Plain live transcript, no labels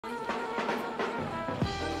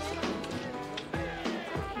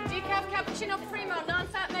cappuccino primo,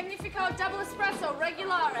 non-fat magnifico, double espresso,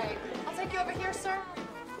 regulare. I'll take you over here, sir.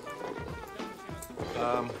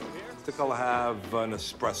 I think I'll have an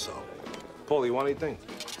espresso. Paulie, you want anything?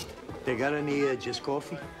 They got any just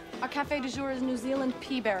coffee? Our cafe du jour is New Zealand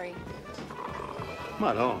peaberry.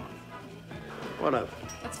 Right on. Whatever.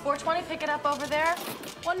 It's $4.20. Pick it up over there.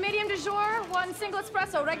 One medium du jour, one single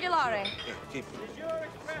espresso, regulare. Yeah, keep it.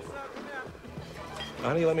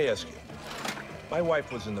 Honey, let me ask you. My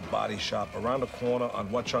wife was in the body shop around the corner on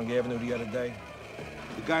Watchung Avenue the other day.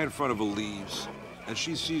 The guy in front of her leaves, and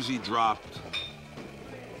she sees he dropped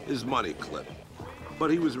his money clip.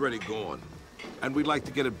 But he was already gone, and we'd like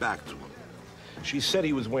to get it back to him. She said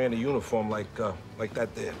he was wearing a uniform like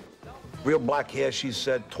that there. Real black hair, she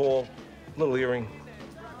said, tall, little earring.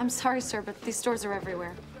 I'm sorry, sir, but these stores are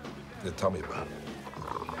everywhere. Yeah, tell me about it.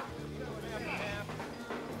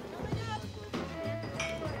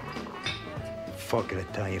 Fucking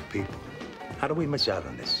Italian people. How do we miss out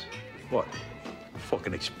on this? What?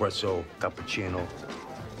 Fucking espresso, cappuccino.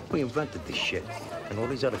 We invented this shit, and all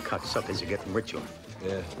these other cocksuckers are getting rich off.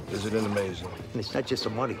 Yeah, isn't it amazing? And it's not just the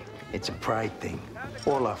money. It's a pride thing.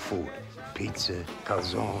 All our food. Pizza,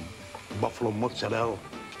 calzone, buffalo mozzarella,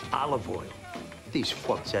 olive oil. These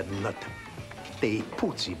fucks had nothing. They ate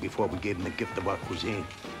puzzi before we gave them the gift of our cuisine.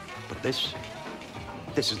 But this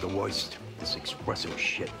is the worst. This espresso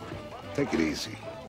shit. Take it easy.